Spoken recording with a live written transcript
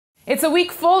It's a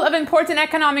week full of important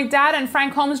economic data, and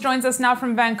Frank Holmes joins us now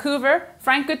from Vancouver.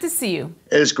 Frank, good to see you.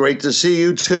 It's great to see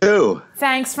you too.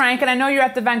 Thanks, Frank. And I know you're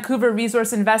at the Vancouver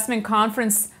Resource Investment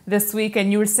Conference this week,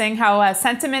 and you were saying how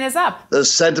sentiment is up. The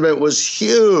sentiment was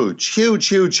huge.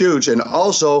 And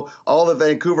also, all the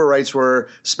Vancouverites were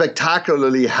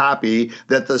spectacularly happy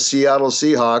that the Seattle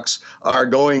Seahawks are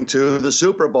going to the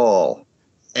Super Bowl.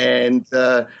 And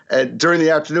during the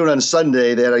afternoon on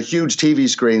Sunday, they had a huge TV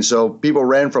screen, so people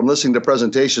ran from listening to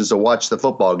presentations to watch the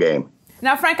football game.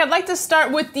 Now, Frank, I'd like to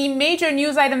start with the major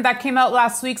news item that came out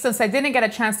last week, since I didn't get a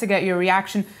chance to get your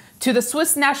reaction to the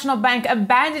Swiss National Bank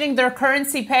abandoning their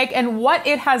currency peg and what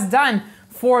it has done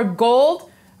for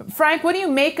gold. Frank, what do you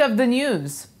make of the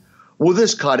news? Well,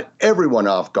 this caught everyone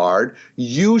off guard.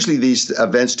 Usually these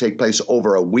events take place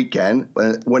over a weekend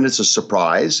when it's a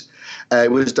surprise. It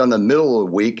was done in the middle of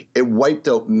the week. It wiped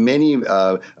out many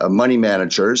money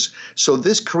managers. So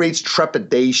this creates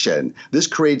trepidation. This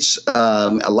creates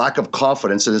a lack of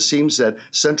confidence. And it seems that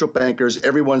central bankers,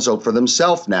 everyone's out for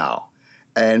themselves now.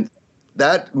 And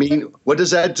what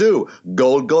does that do?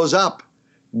 Gold goes up.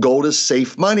 Gold is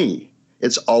safe money.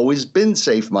 It's always been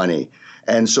safe money.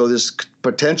 And so this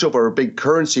potential for a big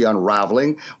currency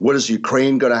unraveling, what is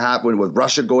Ukraine going to happen with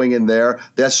Russia going in there?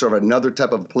 That's sort of another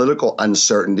type of political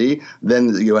uncertainty.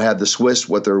 Then you have the Swiss,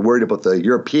 what they're worried about the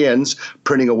Europeans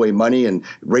printing away money and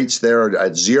rates there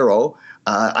at zero.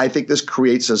 I think this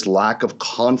creates this lack of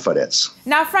confidence.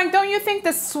 Now, Frank, don't you think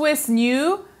the Swiss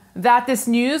knew that this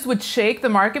news would shake the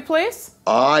marketplace?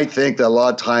 I think that a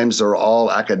lot of times they're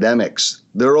all academics.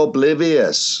 They're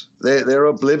oblivious. They're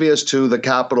oblivious to the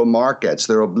capital markets.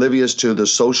 They're oblivious to the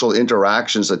social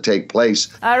interactions that take place.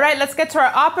 All right, let's get to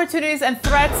our opportunities and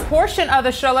threats portion of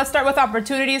the show. Let's start with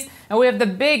opportunities. And we have the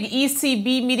big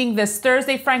ECB meeting this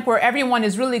Thursday, Frank, where everyone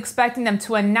is really expecting them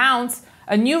to announce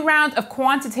a new round of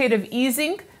quantitative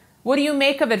easing. What do you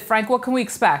make of it, Frank? What can we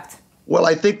expect? Well,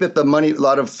 I think that a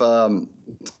lot of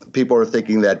people are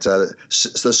thinking that the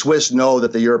Swiss know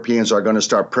that the Europeans are going to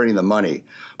start printing the money.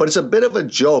 But it's a bit of a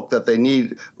joke that they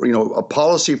need, a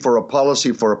policy for a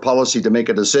policy for a policy to make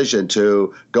a decision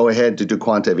to go ahead to do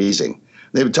quantitative easing.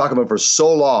 They've been talking about it for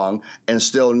so long, and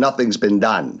still nothing's been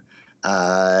done.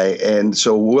 And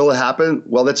so will it happen?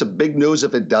 Well, that's a big news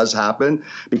if it does happen,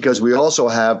 because we also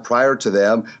have, prior to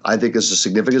them, I think is the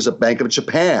significance of Bank of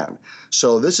Japan.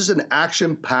 So this is an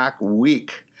action-packed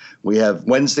week. We have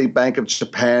Wednesday, Bank of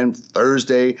Japan.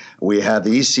 Thursday, we have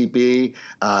the ECB.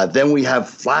 Then we have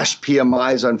flash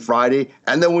PMIs on Friday.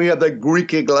 And then we have the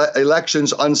Greek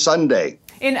elections on Sunday.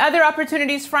 In other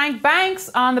opportunities, Frank, banks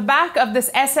on the back of this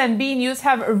SNB news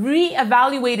have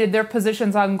reevaluated their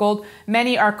positions on gold.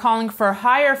 Many are calling for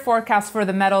higher forecasts for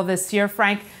the metal this year.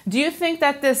 Frank, do you think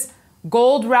that this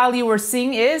gold rally we're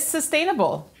seeing is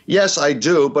sustainable? Yes, I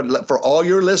do. But for all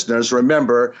your listeners,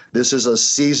 remember, this is a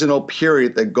seasonal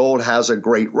period that gold has a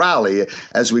great rally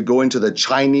as we go into the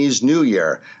Chinese New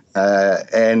Year.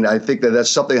 And I think that that's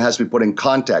something that has to be put in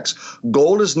context.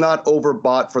 Gold is not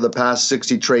overbought for the past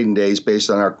 60 trading days based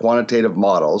on our quantitative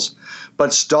models,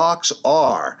 but stocks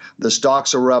are. The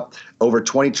stocks are up over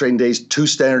 20 trading days, 2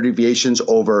 standard deviations.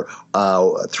 Over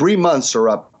 3 months are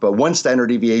up 1 standard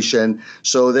deviation.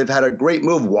 So they've had a great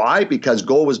move. Why? Because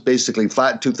gold was basically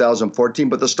flat in 2014,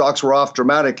 but the stocks were off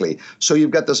dramatically. So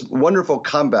you've got this wonderful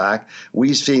comeback.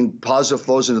 We've seen positive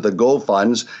flows into the gold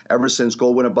funds ever since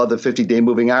gold went above the 50-day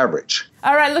moving average.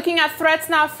 All right, looking at threats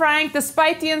now, Frank.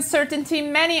 Despite the uncertainty,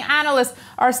 many analysts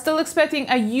are still expecting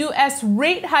a U.S.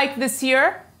 rate hike this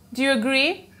year. Do you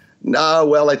agree? No,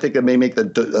 well, I think it may make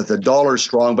the dollar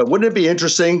strong, but wouldn't it be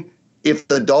interesting if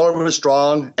the dollar was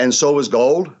strong and so was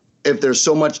gold? If there's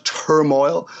so much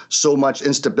turmoil, so much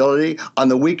instability. On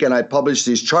the weekend, I published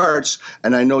these charts,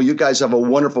 and I know you guys have a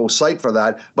wonderful site for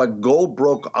that, but gold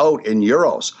broke out in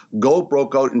euros. Gold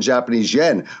broke out in Japanese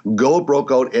yen. Gold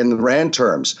broke out in rand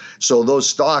terms. So those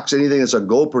stocks, anything that's a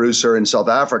gold producer in South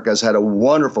Africa, has had a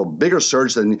wonderful, bigger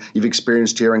surge than you've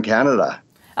experienced here in Canada.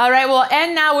 All right, we'll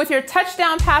end now with your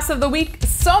touchdown pass of the week.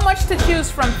 So much to choose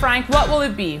from, Frank. What will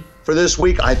it be? For this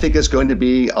week, I think it's going to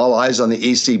be all eyes on the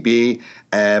ECB,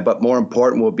 but more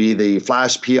important will be the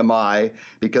flash PMI,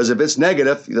 because if it's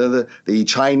negative, the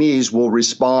Chinese will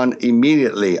respond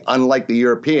immediately, unlike the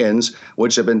Europeans,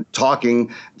 which have been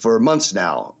talking for months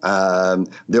now.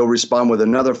 They'll respond with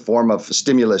another form of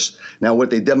stimulus. Now, what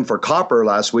they did for copper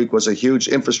last week was a huge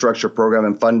infrastructure program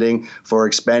and funding for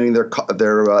expanding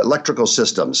their electrical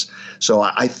systems. So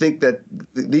I think that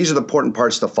these are the important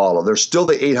parts to follow. They're still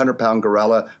the 800-pound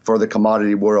gorilla for the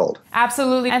commodity world.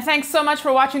 Absolutely. And thanks so much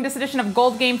for watching this edition of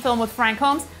Gold Game Film with Frank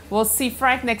Holmes. We'll see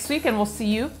Frank next week, and we'll see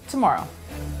you tomorrow.